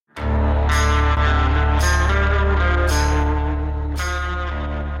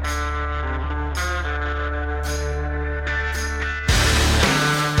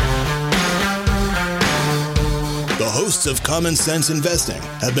The hosts of Common Sense Investing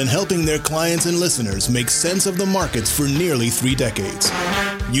have been helping their clients and listeners make sense of the markets for nearly 3 decades.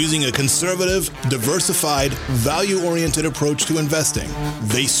 Using a conservative, diversified, value-oriented approach to investing,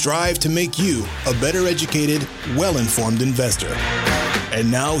 they strive to make you a better educated, well-informed investor. And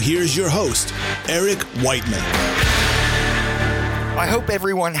now here's your host, Eric Whiteman. I hope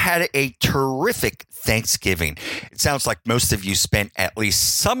everyone had a terrific Thanksgiving. It sounds like most of you spent at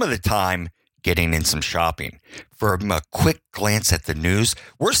least some of the time getting in some shopping. From a quick glance at the news,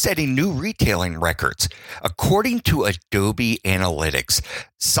 we're setting new retailing records. According to Adobe Analytics,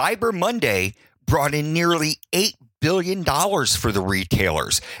 Cyber Monday brought in nearly $8 billion for the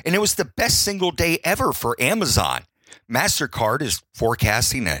retailers, and it was the best single day ever for Amazon. MasterCard is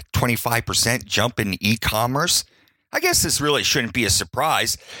forecasting a 25% jump in e-commerce. I guess this really shouldn't be a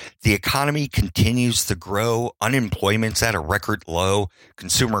surprise. The economy continues to grow. Unemployment's at a record low.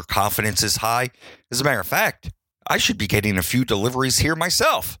 Consumer confidence is high. As a matter of fact, I should be getting a few deliveries here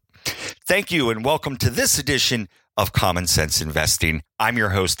myself. Thank you and welcome to this edition of Common Sense Investing. I'm your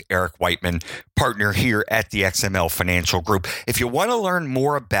host, Eric Whiteman, partner here at the XML Financial Group. If you want to learn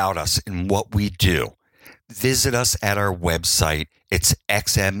more about us and what we do, visit us at our website. It's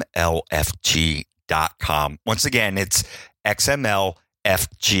xmlfg.com. Once again, it's xmlfg.com.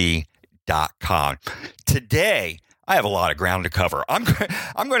 Today, I have a lot of ground to cover. I'm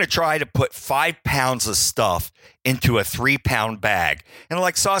going to try to put 5 pounds of stuff into a 3-pound bag. And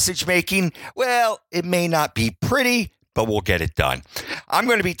like sausage making, well, it may not be pretty, but we'll get it done. I'm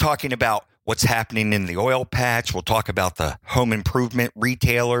going to be talking about what's happening in the oil patch. We'll talk about the home improvement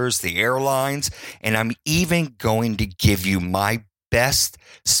retailers, the airlines, and I'm even going to give you my best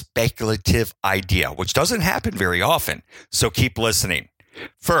speculative idea, which doesn't happen very often. So keep listening.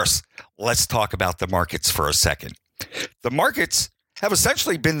 First, let's talk about the markets for a second. The markets have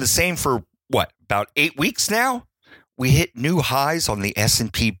essentially been the same for about 8 weeks now? We hit new highs on the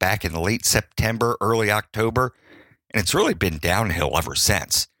S&P back in late September, early October, and it's really been downhill ever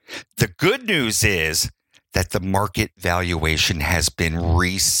since. The good news is that the market valuation has been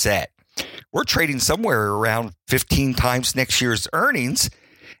reset. We're trading somewhere around 15 times next year's earnings,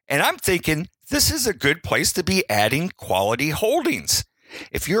 and I'm thinking this is a good place to be adding quality holdings.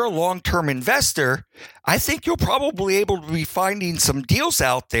 If you're a long-term investor, I think you'll probably able to be finding some deals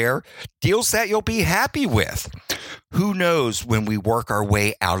out there, deals that you'll be happy with. Who knows when we work our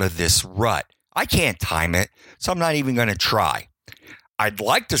way out of this rut? I can't time it, so I'm not even going to try. I'd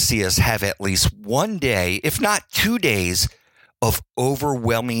like to see us have at least one day, if not 2 days, of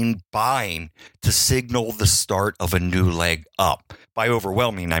overwhelming buying to signal the start of a new leg up. By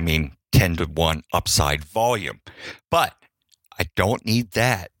overwhelming, I mean 10-to-1 upside volume. But I don't need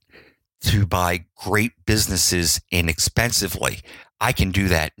that to buy great businesses inexpensively. I can do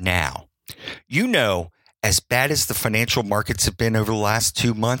that now. You know, as bad as the financial markets have been over the last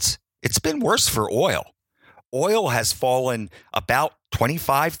 2 months, it's been worse for oil. Oil has fallen about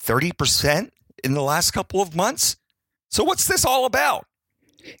 25-30% in the last couple of months. So what's this all about?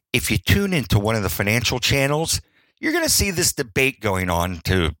 If you tune into one of the financial channels, you're going to see this debate going on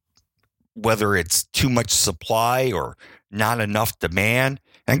to whether it's too much supply or not enough demand.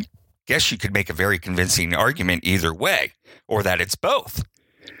 I guess you could make a very convincing argument either way, or that it's both.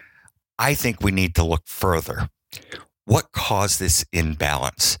 I think we need to look further. What caused this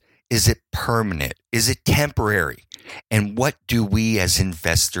imbalance? Is it permanent? Is it temporary? And what do we as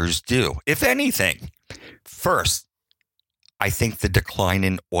investors do, if anything? First, I think the decline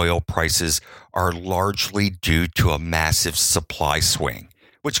in oil prices are largely due to a massive supply swing,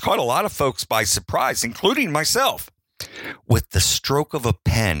 which caught a lot of folks by surprise, including myself. With the stroke of a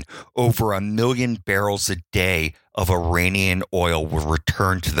pen, over 1 million barrels a day of Iranian oil were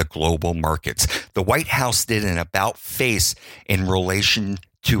returned to the global markets. The White House did an about-face in relation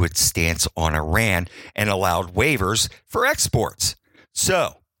to its stance on Iran and allowed waivers for exports.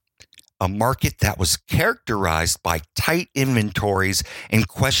 So, a market that was characterized by tight inventories and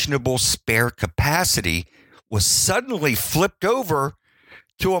questionable spare capacity was suddenly flipped over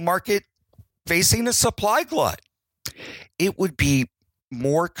to a market facing a supply glut. It would be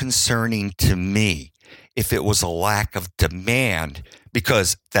more concerning to me if it was a lack of demand,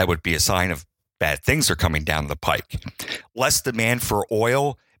 because that would be a sign of bad things are coming down the pike. Less demand for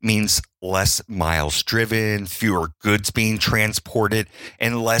oil means less miles driven, fewer goods being transported,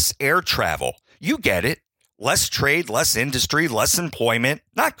 and less air travel. You get it. Less trade, less industry, less employment.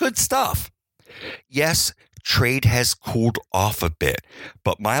 Not good stuff. Yes, trade has cooled off a bit,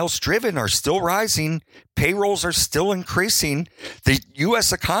 but miles driven are still rising. Payrolls are still increasing. The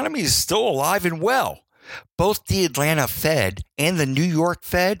U.S. economy is still alive and well. Both the Atlanta Fed and the New York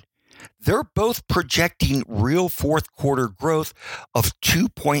Fed they're both projecting real fourth quarter growth of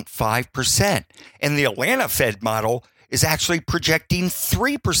 2.5%. And the Atlanta Fed model is actually projecting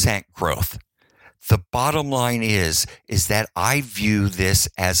 3% growth. The bottom line is that I view this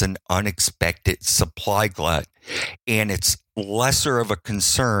as an unexpected supply glut, and it's lesser of a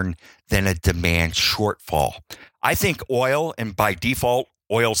concern than a demand shortfall. I think oil, and by default,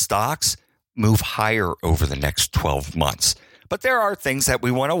 oil stocks, move higher over the next 12 months. But there are things that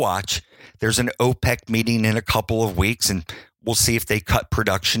we want to watch. There's an OPEC meeting in a couple of weeks, and we'll see if they cut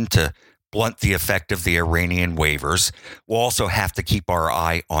production to blunt the effect of the Iranian waivers. We'll also have to keep our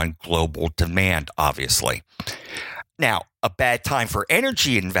eye on global demand, obviously. Now, a bad time for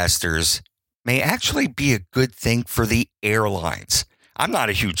energy investors may actually be a good thing for the airlines. I'm not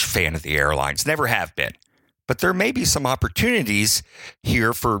a huge fan of the airlines, never have been. But there may be some opportunities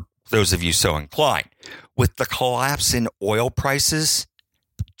here for those of you so inclined. With the collapse in oil prices,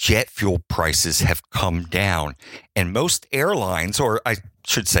 jet fuel prices have come down, and most airlines, or I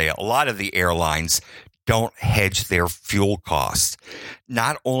should say a lot of the airlines, don't hedge their fuel costs.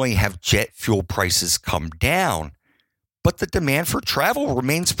 Not only have jet fuel prices come down, but the demand for travel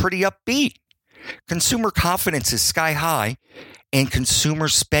remains pretty upbeat. Consumer confidence is sky high, and consumer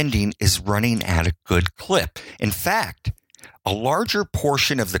spending is running at a good clip. In fact, a larger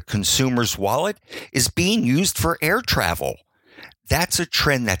portion of the consumer's wallet is being used for air travel. That's a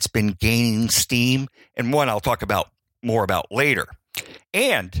trend that's been gaining steam, and one I'll talk more about later.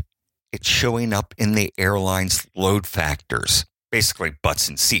 And it's showing up in the airline's load factors, basically butts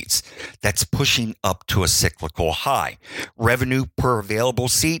and seats. That's pushing up to a cyclical high. Revenue per available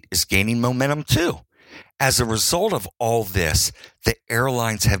seat is gaining momentum too. As a result of all this, the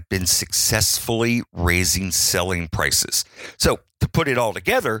airlines have been successfully raising selling prices. So to put it all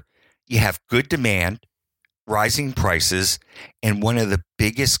together, you have good demand, rising prices, and one of the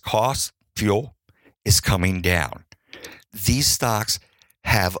biggest costs, fuel, is coming down. These stocks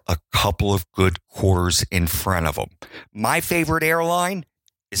have a couple of good quarters in front of them. My favorite airline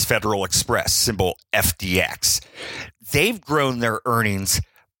is Federal Express, symbol FDX. They've grown their earnings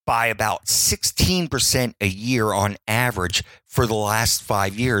by about 16% a year on average for the last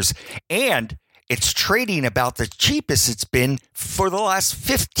 5 years, and it's trading about the cheapest it's been for the last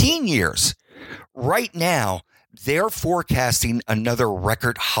 15 years. Right now, they're forecasting another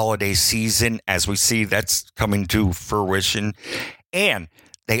record holiday season, as we see that's coming to fruition. And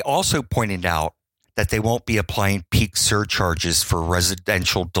they also pointed out that they won't be applying peak surcharges for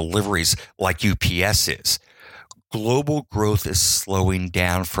residential deliveries like UPS is. Global growth is slowing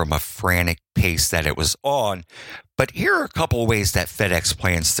down from a frantic pace that it was on. But here are a couple of ways that FedEx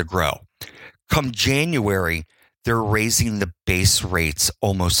plans to grow. Come January, they're raising the base rates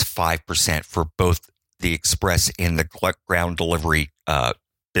almost 5% for both the express and the ground delivery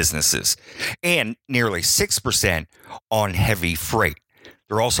businesses, and nearly 6% on heavy freight.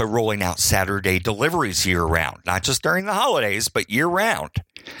 They're also rolling out Saturday deliveries year-round, not just during the holidays, but year-round.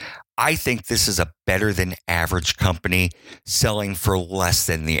 I think this is a better than average company selling for less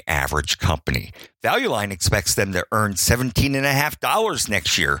than the average company. Value Line expects them to earn $17.50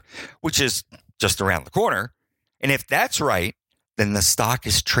 next year, which is just around the corner. And if that's right, then the stock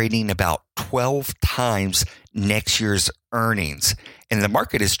is trading about 12 times next year's earnings, and the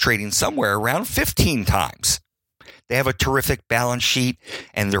market is trading somewhere around 15 times. They have a terrific balance sheet,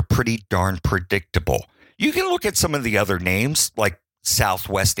 and they're pretty darn predictable. You can look at some of the other names, like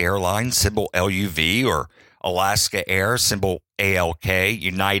Southwest Airlines, symbol LUV, or Alaska Air, symbol ALK,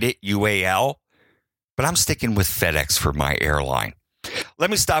 United, UAL, but I'm sticking with FedEx for my airline. Let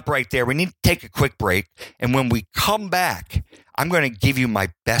me stop right there. We need to take a quick break, and when we come back, I'm going to give you my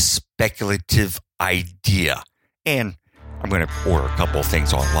best speculative idea, and I'm going to order a couple of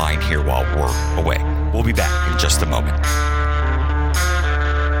things online here while we're away. We'll be back in just a moment.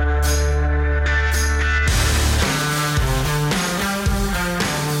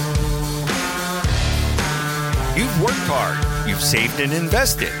 You've worked hard, you've saved and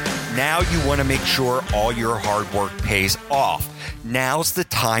invested. Now you want to make sure all your hard work pays off. Now's the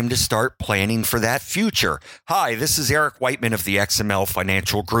time to start planning for that future. Hi, this is Eric Whiteman of the XML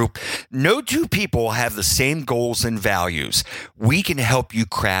Financial Group. No two people have the same goals and values. We can help you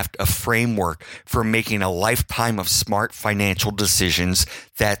craft a framework for making a lifetime of smart financial decisions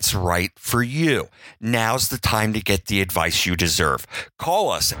that's right for you. Now's the time to get the advice you deserve.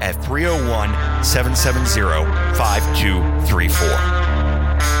 Call us at 301-770-5234.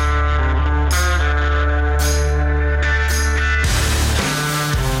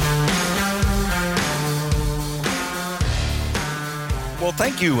 Well, Well,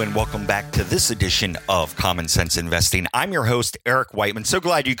 thank you and welcome back to this edition of Common Sense Investing. I'm your host, Eric Whiteman. So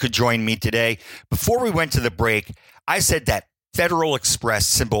glad you could join me today. Before we went to the break, I said that Federal Express,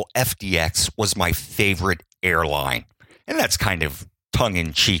 symbol FDX, was my favorite airline. And that's kind of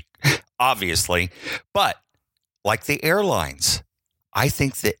tongue-in-cheek, obviously. But like the airlines, I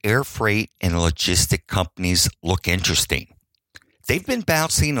think the air freight and logistic companies look interesting. They've been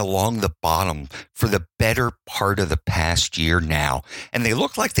bouncing along the bottom for the better part of the past year now, and they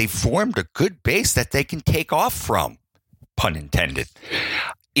look like they've formed a good base that they can take off from, pun intended.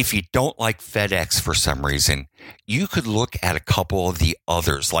 If you don't like FedEx for some reason, you could look at a couple of the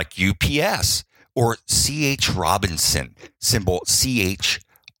others like UPS or C.H. Robinson, symbol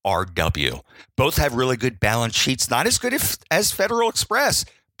CHRW. Both have really good balance sheets, not as good as Federal Express,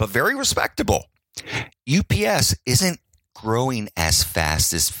 but very respectable. UPS isn't growing as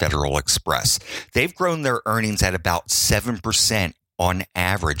fast as Federal Express. They've grown their earnings at about 7% on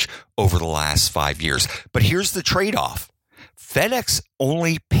average over the last 5 years. But here's the trade-off. FedEx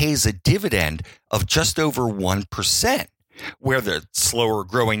only pays a dividend of just over 1%, where the slower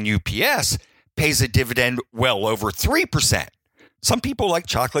growing UPS pays a dividend well over 3%. Some people like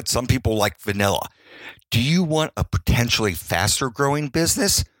chocolate, some people like vanilla. Do you want a potentially faster growing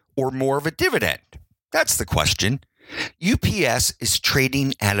business or more of a dividend? That's the question. UPS is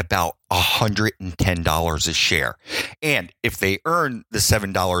trading at about $110 a share. And if they earn the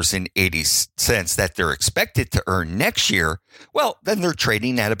 $7.80 that they're expected to earn next year, well, then they're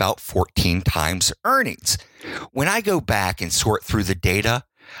trading at about 14 times earnings. When I go back and sort through the data,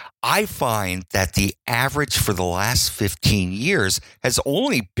 I find that the average for the last 15 years has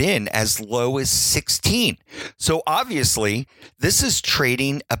only been as low as 16. So obviously, this is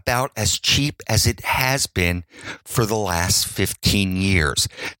trading about as cheap as it has been for the last 15 years.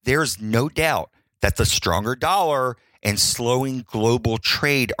 There's no doubt that the stronger dollar and slowing global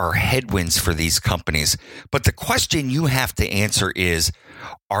trade are headwinds for these companies. But the question you have to answer is,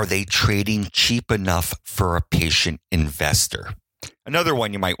 are they trading cheap enough for a patient investor? Another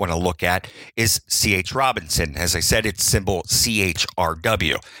one you might want to look at is C.H. Robinson. As I said, it's symbol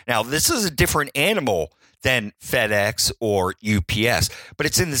CHRW. Now, this is a different animal than FedEx or UPS, but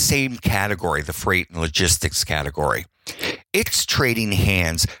it's in the same category, the freight and logistics category. It's trading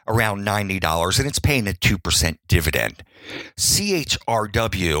hands around $90 and it's paying a 2% dividend.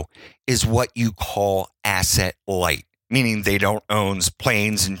 CHRW is what you call asset light, meaning they don't own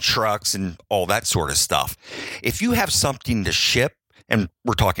planes and trucks and all that sort of stuff. If you have something to ship, and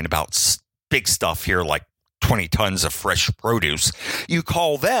we're talking about big stuff here like 20 tons of fresh produce, you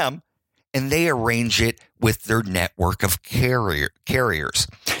call them and they arrange it with their network of carriers.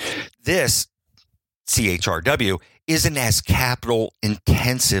 This CHRW isn't as capital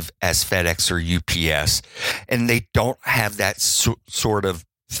intensive as FedEx or UPS, and they don't have that sort of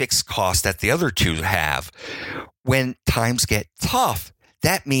fixed cost that the other two have. When times get tough,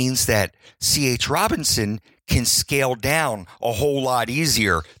 that means that C.H. Robinson can scale down a whole lot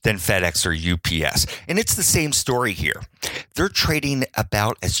easier than FedEx or UPS. And it's the same story here. They're trading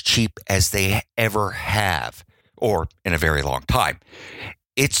about as cheap as they ever have, or in a very long time.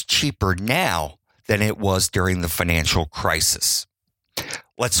 It's cheaper now than it was during the financial crisis.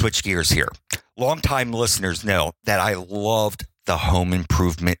 Let's switch gears here. Longtime listeners know that I loved the home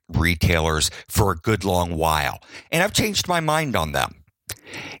improvement retailers for a good long while, and I've changed my mind on them.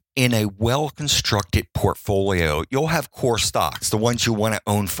 In a well-constructed portfolio, you'll have core stocks, the ones you want to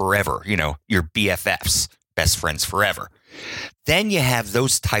own forever, your BFFs, best friends forever. Then you have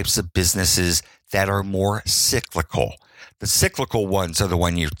those types of businesses that are more cyclical. The cyclical ones are the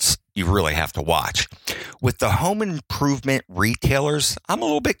one you really have to watch. With the home improvement retailers, I'm a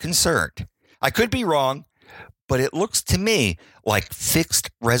little bit concerned. I could be wrong, but it looks to me like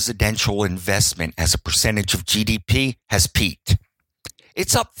fixed residential investment as a percentage of GDP has peaked.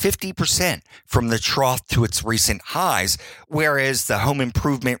 It's up 50% from the trough to its recent highs, whereas the home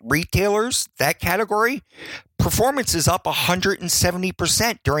improvement retailers, that category, performance is up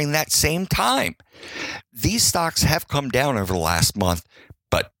 170% during that same time. These stocks have come down over the last month,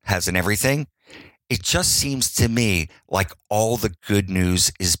 but hasn't everything? It just seems to me like all the good news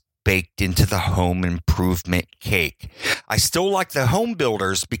is baked into the home improvement cake. I still like the home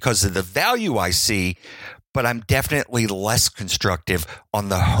builders because of the value I see, but I'm definitely less constructive on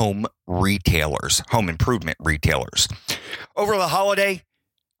the home improvement retailers. Over the holiday,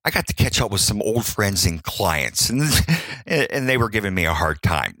 I got to catch up with some old friends and clients, and they were giving me a hard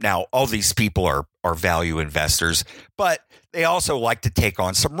time. Now, all these people are value investors, but they also like to take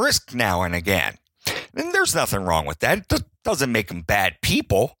on some risk now and again. And there's nothing wrong with that. It doesn't make them bad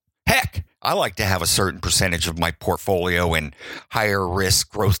people. Heck, I like to have a certain percentage of my portfolio in higher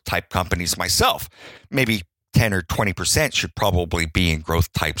risk growth type companies myself. Maybe 10 or 20% should probably be in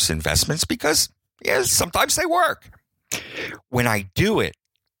growth types investments because sometimes they work. When I do it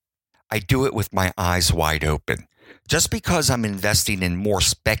with my eyes wide open. Just because I'm investing in more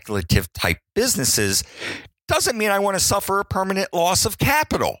speculative type businesses doesn't mean I want to suffer a permanent loss of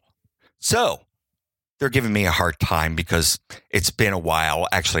capital. So they're giving me a hard time because it's been a while,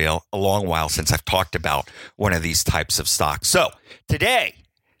 actually a long while since I've talked about one of these types of stocks. So today,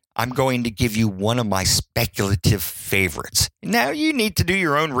 I'm going to give you one of my speculative favorites. Now, you need to do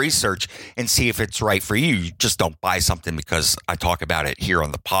your own research and see if it's right for you. You just don't buy something because I talk about it here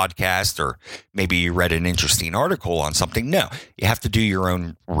on the podcast, or maybe you read an interesting article on something. No, you have to do your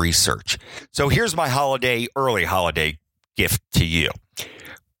own research. So here's my early holiday gift to you.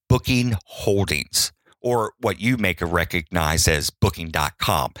 Booking Holdings, or what you may recognize as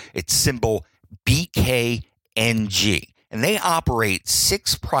Booking.com. It's symbol BKNG. And they operate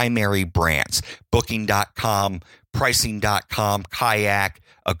 6 primary brands: Booking.com, Pricing.com, Kayak,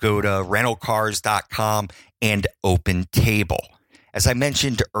 Agoda, RentalCars.com, and OpenTable. As I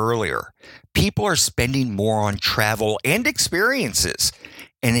mentioned earlier, people are spending more on travel and experiences,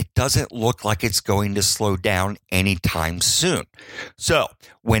 and it doesn't look like it's going to slow down anytime soon. So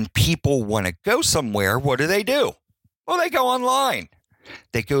when people want to go somewhere, what do? Well, they go online.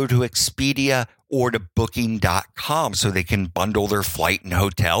 They go to Expedia or to Booking.com so they can bundle their flight and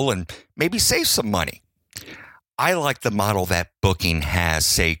hotel and maybe save some money. I like the model that Booking has,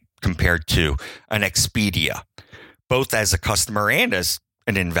 say, compared to an Expedia, both as a customer and as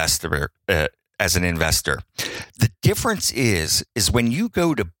an investor. The difference is when you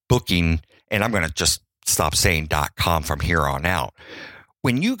go to Booking, and I'm going to just stop saying .com from here on out.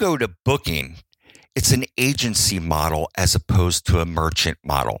 When you go to Booking, it's an agency model as opposed to a merchant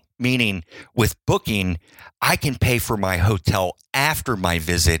model, meaning with Booking, I can pay for my hotel after my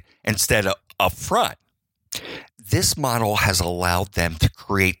visit instead of upfront. This model has allowed them to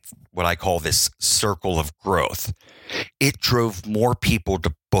create what I call this circle of growth. It drove more people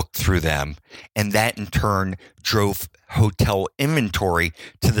to book through them, and that in turn drove hotel inventory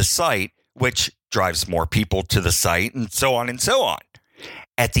to the site, which drives more people to the site, and so on and so on.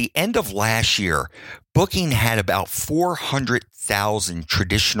 At the end of last year, Booking had about 400,000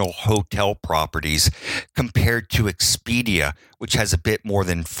 traditional hotel properties compared to Expedia, which has a bit more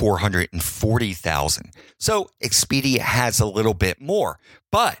than 440,000. So Expedia has a little bit more,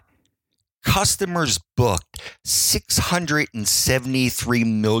 but customers booked 673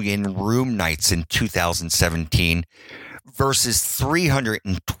 million room nights in 2017 versus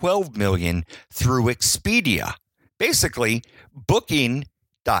 312 million through Expedia. Basically,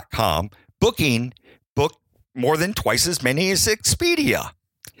 Booking.com, Booking booked more than twice as many as Expedia.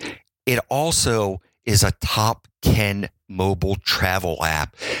 It also is a top 10 mobile travel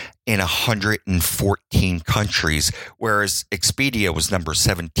app in 114 countries, whereas Expedia was number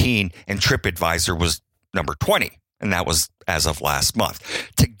 17 and TripAdvisor was number 20, and that was as of last month.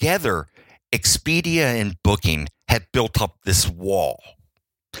 Together, Expedia and Booking have built up this wall.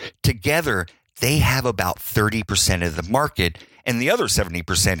 Together, they have about 30% of the market, and the other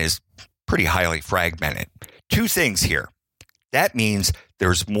 70% is pretty highly fragmented. Two things here. That means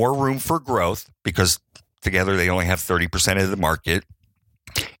there's more room for growth because together they only have 30% of the market,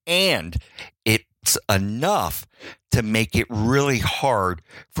 and it's enough to make it really hard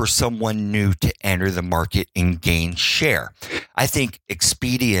for someone new to enter the market and gain share. I think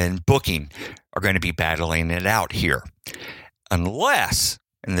Expedia and Booking are going to be battling it out here. Unless,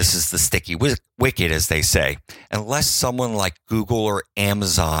 and this is the sticky wicket, as they say, unless someone like Google or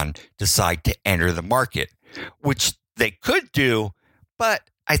Amazon decide to enter the market, which they could do, but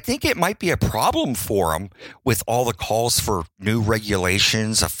I think it might be a problem for them with all the calls for new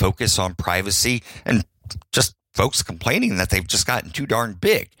regulations, a focus on privacy, and just folks complaining that they've just gotten too darn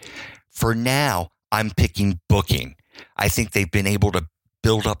big. For now, I'm picking Booking. I think they've been able to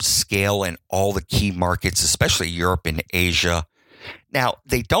build up scale in all the key markets, especially Europe and Asia. Now,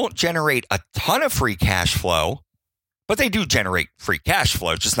 they don't generate a ton of free cash flow, but they do generate free cash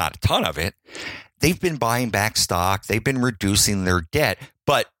flow, just not a ton of it. They've been buying back stock. They've been reducing their debt,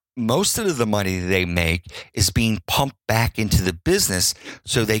 but most of the money they make is being pumped back into the business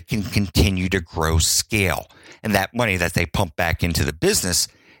so they can continue to grow scale. And that money that they pump back into the business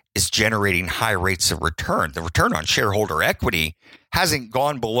is generating high rates of return. The return on shareholder equity hasn't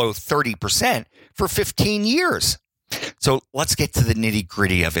gone below 30% for 15 years. So let's get to the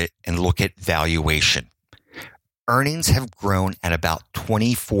nitty-gritty of it and look at valuation. earnings have grown at about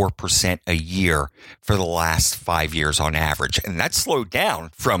 24% a year for the last 5 years on average. And that's slowed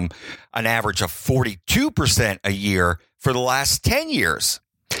down from an average of 42% a year for the last 10 years.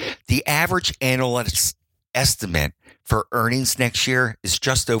 The average analyst estimate for earnings next year is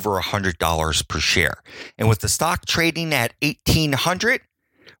just over $100 per share. And with the stock trading at $1,800,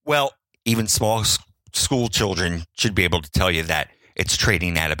 well, even small school children should be able to tell you that it's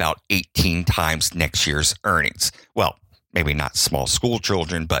trading at about 18 times next year's earnings. Well, maybe not small school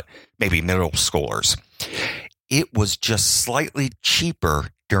children, but maybe middle schoolers. It was just slightly cheaper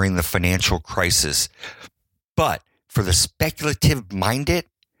during the financial crisis. But for the speculative minded,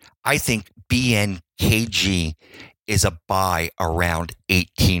 I think BNKG is a buy around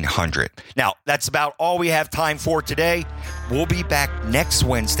 1,800. Now, that's about all we have time for today. We'll be back next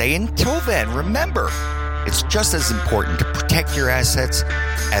Wednesday. Until then, remember, it's just as important to protect your assets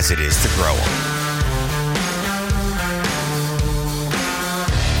as it is to grow them.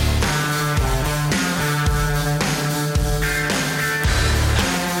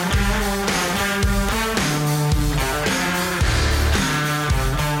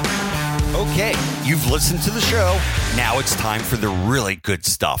 Okay, you've listened to the show. Now it's time for the really good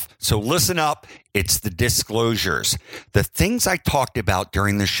stuff. So listen up. It's the disclosures. The things I talked about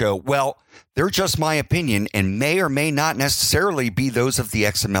during the show, well, they're just my opinion and may or may not necessarily be those of the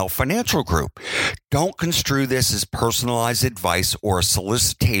XML Financial Group. Don't construe this as personalized advice or a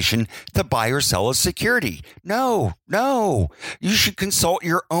solicitation to buy or sell a security. No. You should consult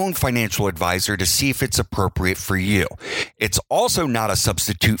your own financial advisor to see if it's appropriate for you. It's also not a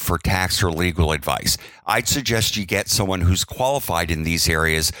substitute for tax or legal advice. I'd suggest you get someone who's qualified in these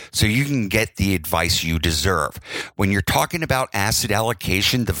areas so you can get the advice you deserve. When you're talking about asset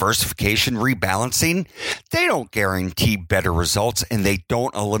allocation, diversification, rebalancing, they don't guarantee better results and they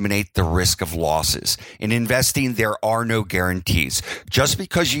don't eliminate the risk of losses. In investing, there are no guarantees. Just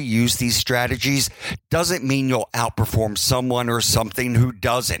because you use these strategies doesn't mean you'll outperform someone or something who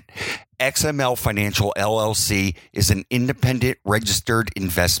doesn't. XML Financial LLC is an independent registered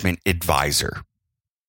investment advisor.